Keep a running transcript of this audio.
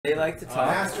They like to talk.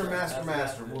 Master.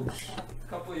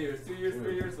 Couple years, 2 years,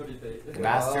 3 years. What do you think?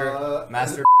 Master.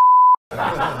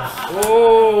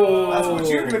 Oh, that's what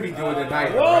you're gonna be doing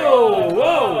tonight.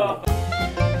 Whoa.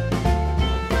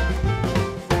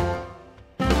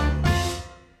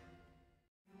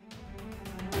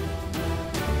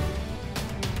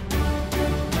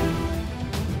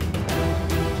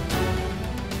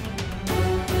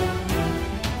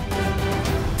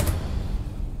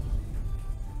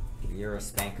 You're a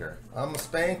spanker. I'm a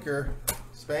spanker.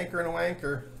 Spanker and a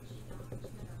wanker.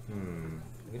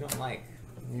 We don't like.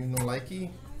 You know likey?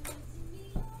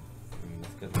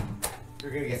 It's good.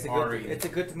 You're gonna get It's a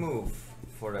good move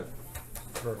for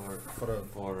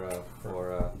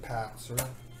Pats,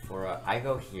 right? I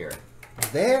go here.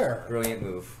 There. Brilliant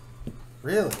move.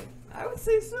 Really? I would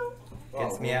say so.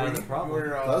 Gets me out of the problem.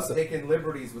 We're taking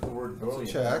liberties with the word brilliant.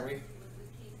 Check.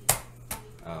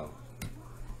 Oh.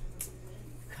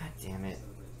 God damn it.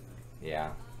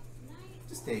 Yeah.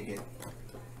 Just take it.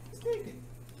 Just take it.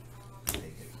 Take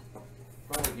it.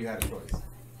 Not like you had a choice.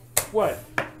 What?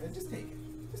 Just take it.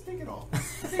 Just take it all.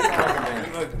 Take it all like a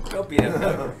man. Look, don't beat him.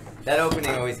 That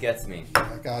opening always gets me.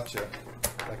 I gotcha.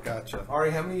 Ari,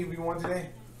 how many have you won today?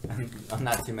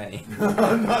 Not too many.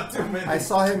 Not too many. I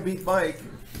saw him beat Mike.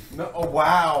 No. Oh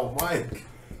wow, Mike.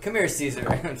 Come here, Caesar.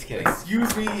 I'm just kidding.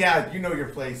 Excuse me. Yeah, you know your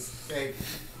place. Okay.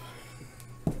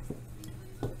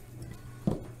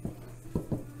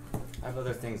 I have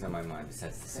other things on my mind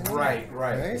besides the center. Right.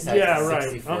 Besides Yeah, the right.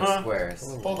 64 squares.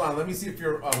 Hold on. Let me see if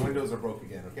your windows are broke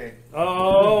again. Okay.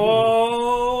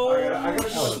 Oh. I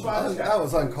gotta go spot check. That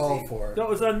was uncalled for. That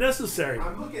was unnecessary.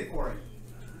 I'm looking for it.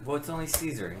 Well, it's only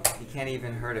Caesar. He can't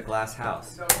even hurt a glass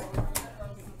house.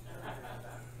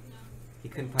 He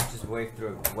couldn't punch his way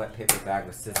through a wet paper bag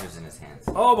with scissors in his hands.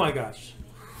 Oh my gosh.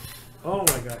 Oh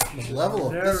my gosh. The level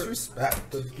of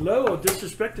disrespect. The level of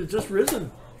disrespect has just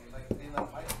risen.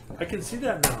 I can see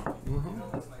that now. I'm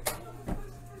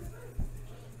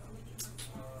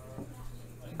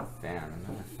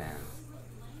not a fan.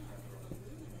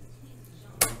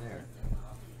 Over there.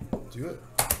 Do it.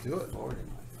 Forward in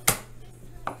life.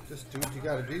 Just do what you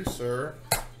gotta do, sir.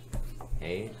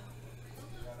 Hey.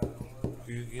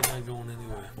 You're not going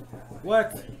anywhere.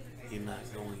 What? You're not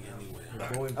going anywhere.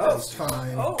 Oh, It's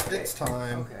time. Oh, okay. It's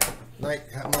time. Okay. Night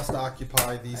must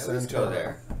occupy the I always center. go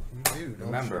there. You do, don't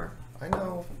Remember. you? I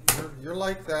know. You're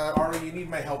like that. Ari, you need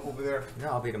my help over there.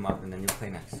 No, I'll beat him up and then you play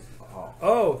next.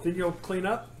 Oh, then you'll clean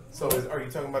up? So, are you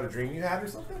talking about a dream you had or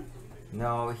something?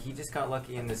 No, he just got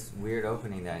lucky in this weird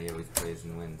opening that he always plays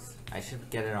and wins. I should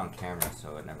get it on camera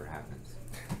so it never happens.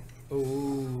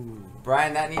 Ooh.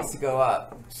 Brian, that needs to go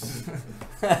up.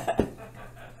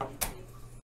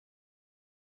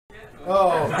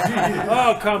 Oh, geez.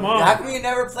 Oh, come on. How come you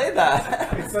never played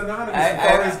that? It's anonymous as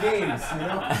far as games, you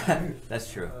know? That's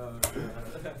true.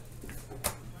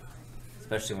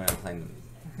 Especially when I'm playing.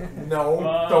 No,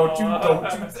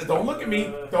 don't look at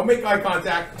me. Don't make eye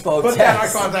contact. Botez. Put that eye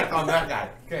contact on that guy.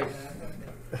 Okay.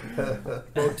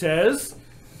 Botez?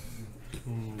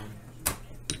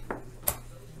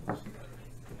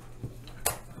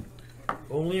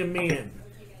 Only a man.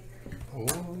 Oh,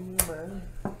 man.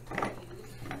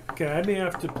 Okay, I may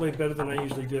have to play better than I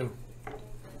usually do.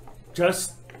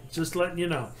 Just letting you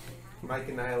know. Mike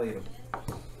annihilate him.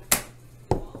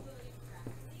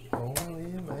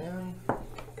 Only a man.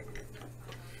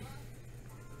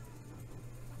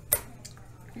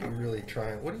 What are you really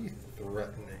trying? What are you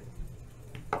threatening?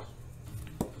 I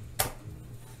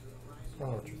don't know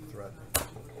what you're threatening.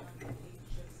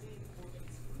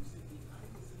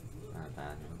 Not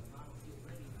bad.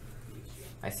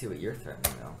 I see what you're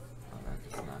threatening though. Oh,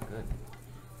 that's not good.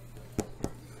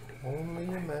 Only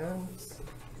a man.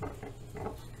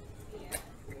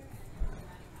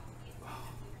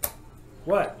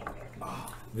 What?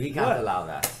 We can't allow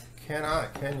that.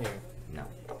 Cannot, can you? No.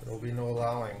 There'll be no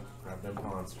allowing. Grab them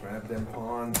pawns. Grab them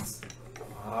pawns.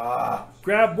 Ah.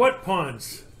 Grab what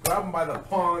pawns? Grab them by the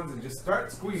pawns and just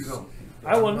start squeezing them.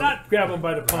 I will not grab them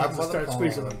by the pawns and Grab by the start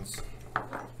squeezing them. pawns.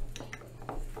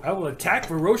 I will attack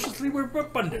ferociously with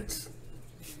abundance.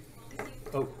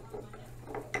 Oh.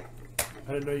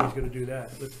 I didn't know you was going to do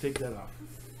that. Let's take that off.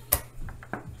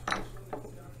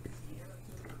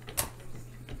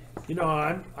 You know,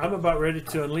 I'm about ready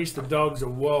to unleash the dogs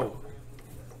of woe.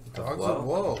 Dogs of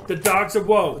woe. The dogs of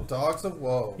woe. Dogs of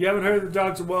woe. You haven't heard of the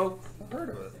dogs of woe? I've heard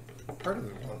of it. I've heard of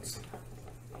it once.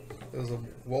 It was a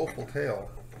woeful tale.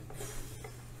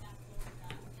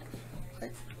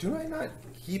 Do I not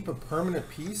keep a permanent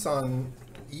piece on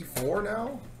E4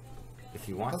 now? If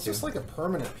you want That's to. just like a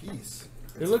permanent piece.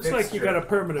 It looks like you got a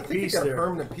permanent I think piece you got there. a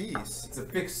permanent piece. It's a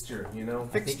fixture, you know?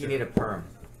 I think you need a perm.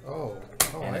 Oh.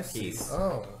 Oh, and I a see. piece.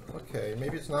 Oh, okay.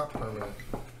 Maybe it's not permanent.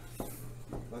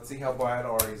 Let's see how bad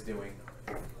Ari's doing.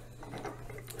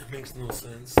 It makes no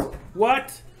sense.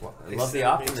 What? I love the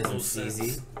optimism,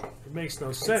 CZ. It makes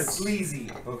no sense. It's sleazy.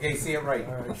 Okay, say it right.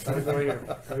 All right, let me go here.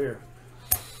 Go here.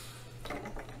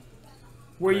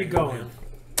 Where you going?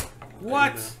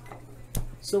 What?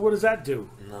 So what does that do?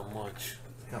 Not much.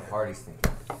 What Hardy's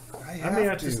thinking. I may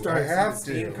have to start- I have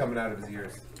Steam to. coming out of his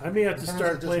ears. I may have to Sometimes I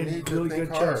start just playing need to really think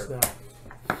good chess hard.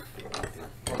 now.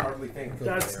 Or hardly think. Good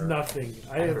That's player. nothing.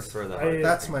 I prefer the hard.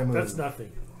 That's my move. That's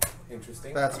nothing.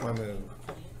 Interesting. That's my move.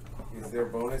 Is there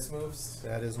bonus moves?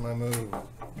 That is my move.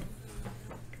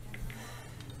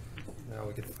 Now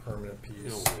we get the permanent You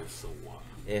piece. know, so what?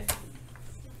 If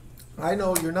I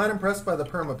know you're not impressed by the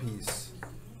perma piece.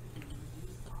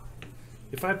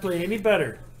 If I play any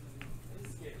better,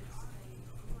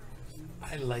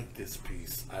 I like this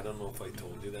piece. I don't know if I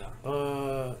told you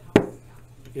that.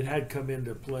 it had come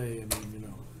into play. I mean, you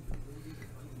know.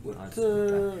 What,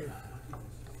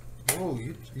 Oh,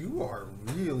 you are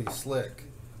really slick.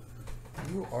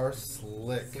 You are see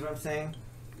slick. what I'm saying?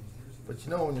 But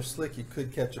you know when you're slick, you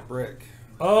could catch a brick.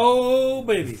 Oh,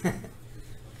 baby.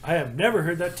 I have never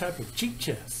heard that type of cheat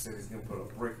chess. So he's gonna put a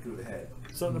brick through the head.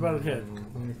 Something about a head.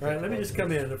 All right, let me just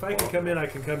come in. If I can come in, I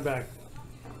can come back.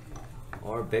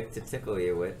 Or Bic to tickle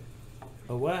you with.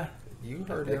 A what? You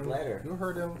heard Big him. letter. You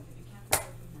heard him.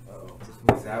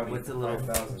 He's out. What's a little-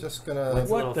 5,000. I'm just What's gonna. a What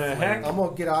little the flame? heck? I'm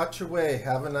gonna get out your way.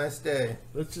 Have a nice day.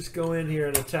 Let's just go in here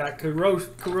and attack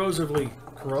corrosively.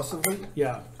 Corrosively.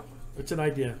 Yeah, it's an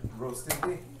idea. Roasted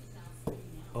me?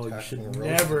 Oh, you Attacking should roastively.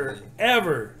 never,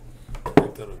 ever,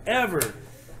 Like that. ever.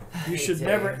 You should tell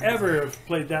never, you. ever have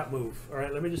played that move. All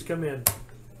right, let me just come in.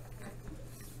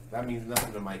 That means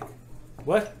nothing to Mike.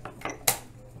 What?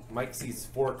 Mike sees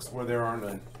forks where there are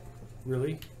none.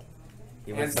 Really?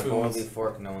 He wants And to boldly spoons.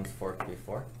 fork no one's forked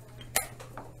before.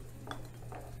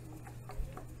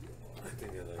 I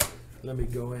think I like it. Let me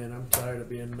go in. I'm tired of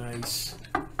being nice.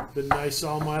 Been nice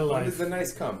all my When life. does the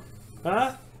nice come?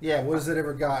 Huh? Yeah. What has it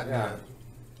ever gotten? Yeah.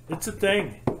 It's a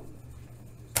thing.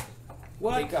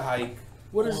 What? Take a hike.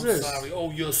 What Oh, is I'm this? Sorry.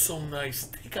 Oh, you're so nice.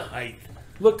 Take a hike.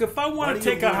 Look, if I Why want do to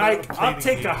you take a learn how to hike, play I'll the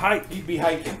take a game? hike. He'd be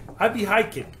hiking. I'd be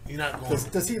hiking. You're not going.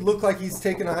 Does he look like he's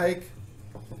taking a hike?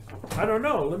 I don't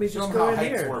know. Let me Show just him go how in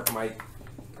hikes here. work, Mike.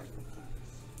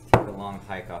 Take a long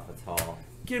hike off a tall.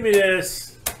 Give me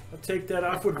this. I'll take that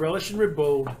off with relish and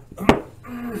ribald.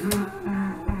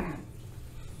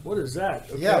 What is that?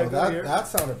 Okay, Yeah, I but go here. that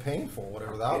sounded painful.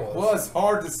 Whatever that It was. was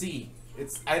hard to see.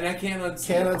 And I can't unsee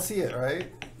Can't it. unsee it,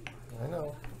 right? I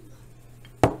know.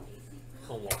 No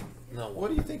one. No one. What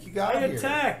do you think you got I here?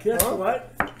 attack. That's Huh?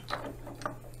 what.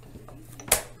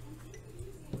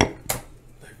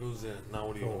 There goes that. Now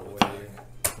what are you Go going to away.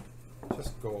 attack?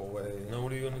 Just go away. Now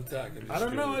what are you going to attack? I'm just I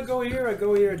don't know. I curious. go here. I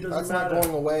go here. It doesn't That's not matter.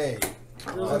 going away.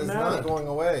 Doesn't That is matter. not going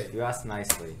away. You asked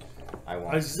nicely. I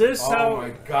won't. Is this Oh how? my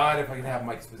god, if I can have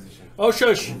Mike's position. Oh,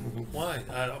 shush. Why?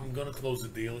 I'm going to close the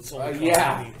deal. It's only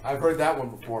Yeah, Carlini. I've heard that one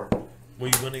before. Well,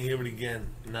 you're going to hear it again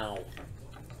now.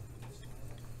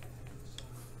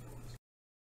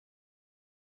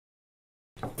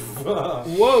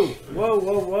 Whoa, whoa,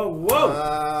 whoa, whoa, whoa.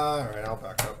 All right, I'll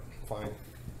back up. Fine.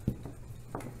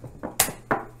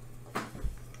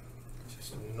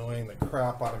 Just annoying the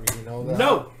crap out of me, you know that?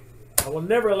 No, I will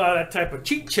never allow that type of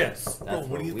cheat chess. That's Well,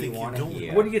 what do you we think you're wanna doing?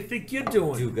 hear. What do you think you're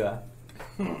doing? Duga.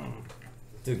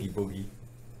 Doogie boogie.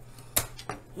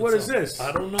 What is this?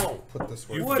 I don't know. Put this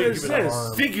way. You What figure is it this?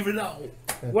 out. Figure it out.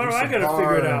 What do I gotta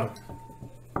figure it out?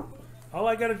 All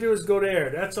I gotta do is go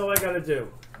there. That's all I gotta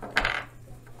do.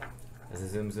 There's a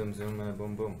zoom, zoom, zoom, and a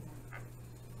boom, boom.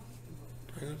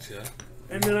 I got you.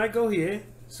 And then I go here.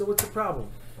 So what's the problem?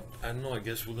 I don't know. I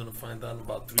guess we're going to find out in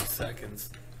about 3 seconds.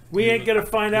 We ain't gonna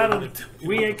find out. You're In, gonna tell me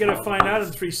we what ain't the gonna find out in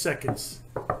problem 3 seconds.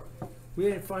 We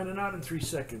ain't finding out in 3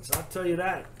 seconds. I'll tell you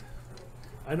that.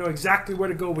 I know exactly where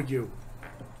to go with you.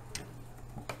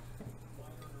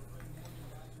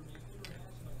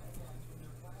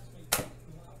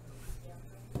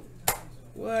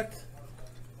 What?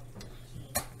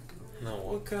 No.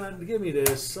 What kind of? Give me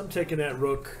this. I'm taking that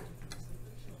rook.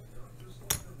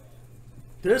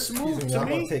 This move Excuse me, to I'm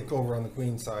gonna me. take over on the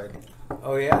queen side.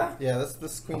 Oh yeah? Yeah,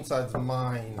 this queen side's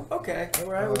mine. Okay. All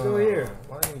right, we'll go here.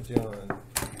 What are you doing?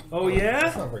 Oh That's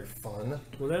yeah. not very fun.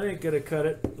 Well, that ain't gonna cut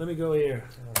it. Let me go here.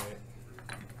 All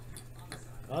right.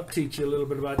 I'll teach you a little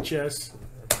bit about chess.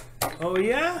 Oh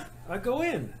yeah? I go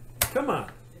in. Come on.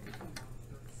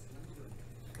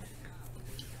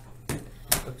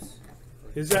 Oops.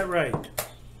 Is that right?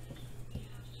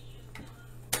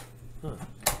 Huh.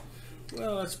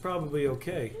 Well, that's probably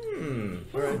okay. Hmm.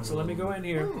 All right, so let me go in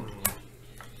here.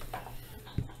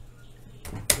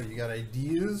 You got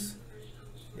ideas?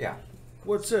 Yeah.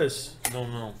 What's this?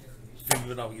 No.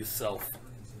 Figure it out yourself.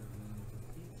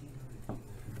 I'd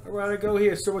rather go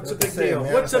here. So what's a What they big say, deal?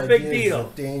 man, What's a this big idea is deal?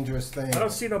 a dangerous thing. I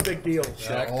don't see no big deal.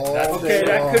 Check. All That's day Okay,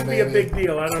 that long, could be a baby. big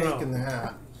deal. I don't know. Taking the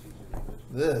hat.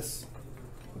 This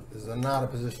is not a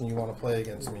position you want to play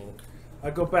against me.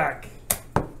 I go back.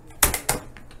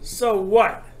 So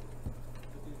what?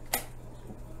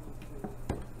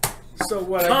 So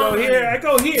what? Time. I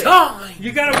go here. Time.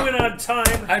 You gotta win on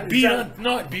time. I Is beat that- on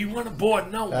no, be one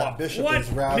aboard. No, That what? bishop What? is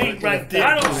rather Me right there.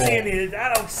 I don't ineffectual. see any.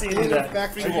 I don't see any of that.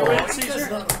 Ineffectual. Are you in, That's Caesar?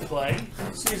 not a play.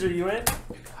 Caesar, you in?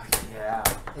 Yeah.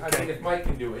 I mean, if Mike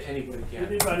can do it, anybody can.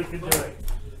 Anybody can do it.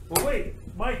 Well, wait,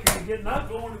 Mike, are you getting up?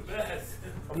 Going to bed.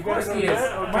 You Of course gotta he go to is.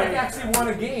 bed? Okay. Mike actually won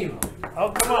a game.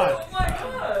 Oh, come on. my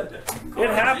God! It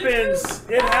happens.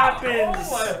 It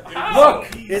happens. Look,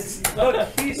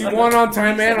 He's he won on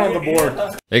time and on the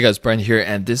board. Hey guys, Brian here,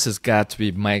 and this has got to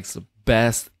be Mike's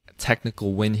best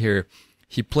technical win here.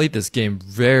 He played this game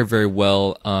very, very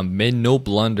well, made no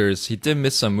blunders. He did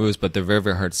miss some moves, but they're very,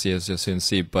 very hard to see, as you can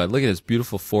see. But look at this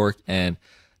beautiful fork, and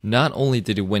not only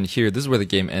did he win here, this is where the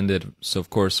game ended. So, of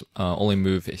course, only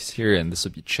move is here, and this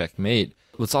will be checkmate.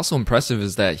 What's also impressive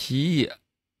is that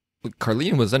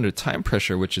Carlini was under time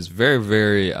pressure, which is very,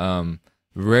 very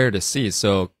rare to see.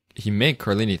 So he made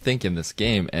Carlini think in this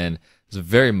game, and it's a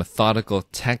very methodical,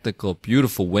 technical,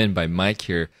 beautiful win by Mike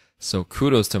here. So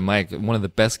kudos to Mike. One of the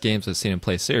best games I've seen him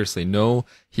play. Seriously, no,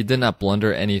 he did not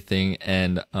blunder anything,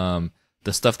 and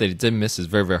the stuff that he did miss is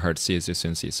very, very hard to see, as you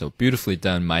soon see. So beautifully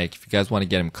done, Mike. If you guys want to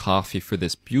get him coffee for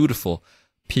this beautiful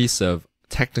piece of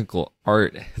technical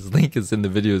art, his link is in the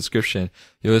video description.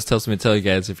 He always tells me to tell you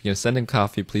guys, if you're going to send him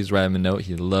coffee, please write him a note.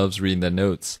 He loves reading the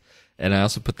notes. And I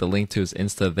also put the link to his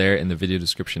Insta there in the video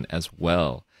description as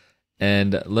well.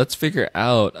 And let's figure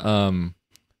out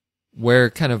where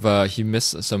kind of he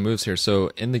missed some moves here. So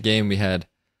in the game we had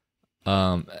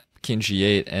King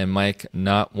G8 and Mike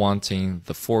not wanting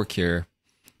the fork here.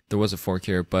 There was a fork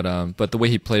here, but the way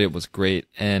he played it was great.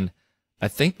 And I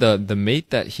think the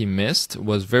mate that he missed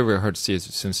was very, very hard to see, as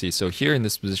you can see. So here in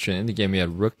this position in the game we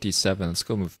had Rook D7. Let's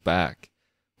go move back.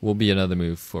 Will be another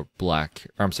move for black.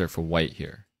 Or I'm sorry, for white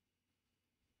here.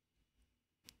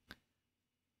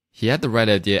 He had the right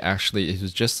idea, actually. It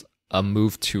was just a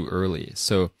move too early.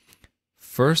 So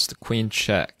first, queen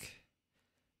check.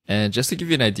 And just to give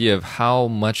you an idea of how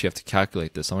much you have to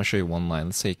calculate this, I'm going to show you one line.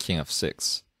 Let's say king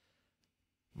f6.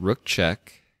 Rook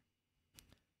check.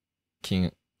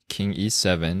 King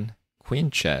e7.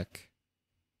 Queen check.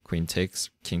 King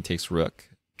takes rook.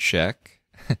 Check.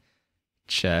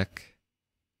 Check.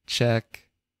 Check.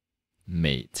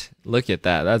 Mate. Look at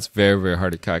that. That's very, very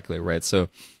hard to calculate, right? So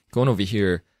going over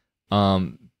here, a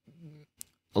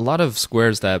lot of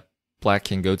squares that black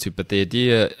can go to, but the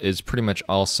idea is pretty much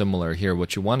all similar here.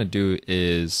 What you want to do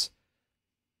is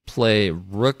play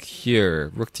rook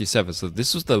here, rook d7. So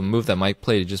this was the move that Mike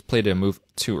played. He just played a move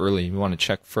too early. You want to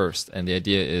check first, and the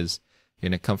idea is you're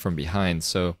going to come from behind.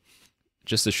 So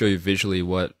just to show you visually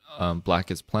what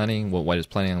black is planning, what white is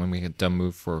planning, I'm going to make a dumb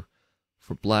move for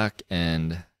black,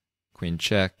 and queen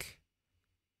check,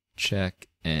 check,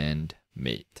 and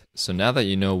mate. So now that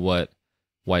you know what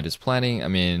white is planning, I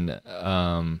mean,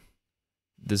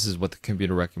 this is what the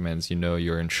computer recommends. You know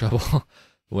you're in trouble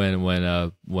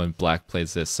when black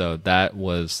plays this. So that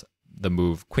was the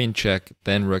move. Queen check,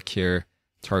 then rook here,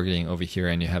 targeting over here,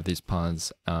 and you have these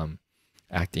pawns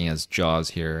acting as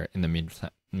jaws here in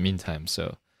the meantime.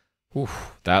 So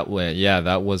that way, yeah,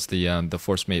 that was the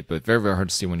forced mate, but very, very hard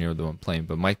to see when you're the one playing.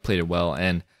 But Mike played it well,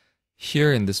 and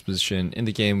here in this position in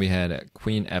the game we had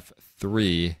queen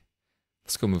f3.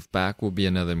 Let's go move back. Will be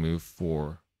another move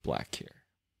for black here.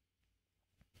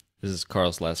 This is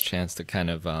Carl's last chance to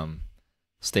kind of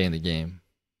stay in the game.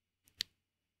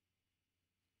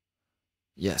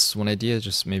 Yes, one idea is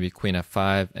just maybe queen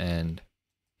f5 and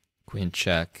queen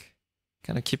check.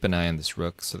 Kind of keep an eye on this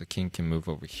rook so the king can move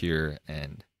over here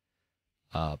and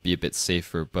be a bit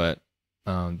safer. But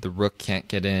the rook can't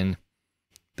get in.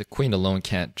 The queen alone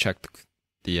can't checkmate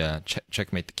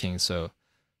the king. So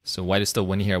white is still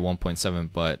winning here at 1.7,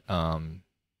 but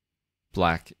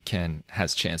black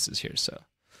has chances here. So.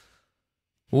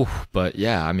 But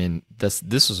yeah, I mean, this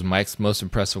was Mike's most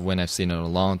impressive win I've seen in a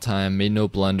long time. Made no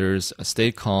blunders,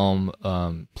 stayed calm,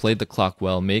 played the clock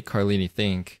well, made Carlini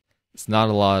think. It's not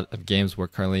a lot of games where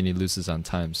Carlini loses on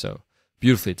time, so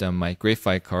beautifully done, Mike. Great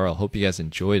fight, Carl. Hope you guys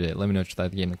enjoyed it. Let me know what you thought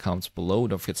of the game in the comments below.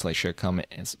 Don't forget to like, share, comment,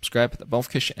 and subscribe. Hit the bell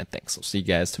notification, and thanks. I'll see you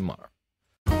guys tomorrow.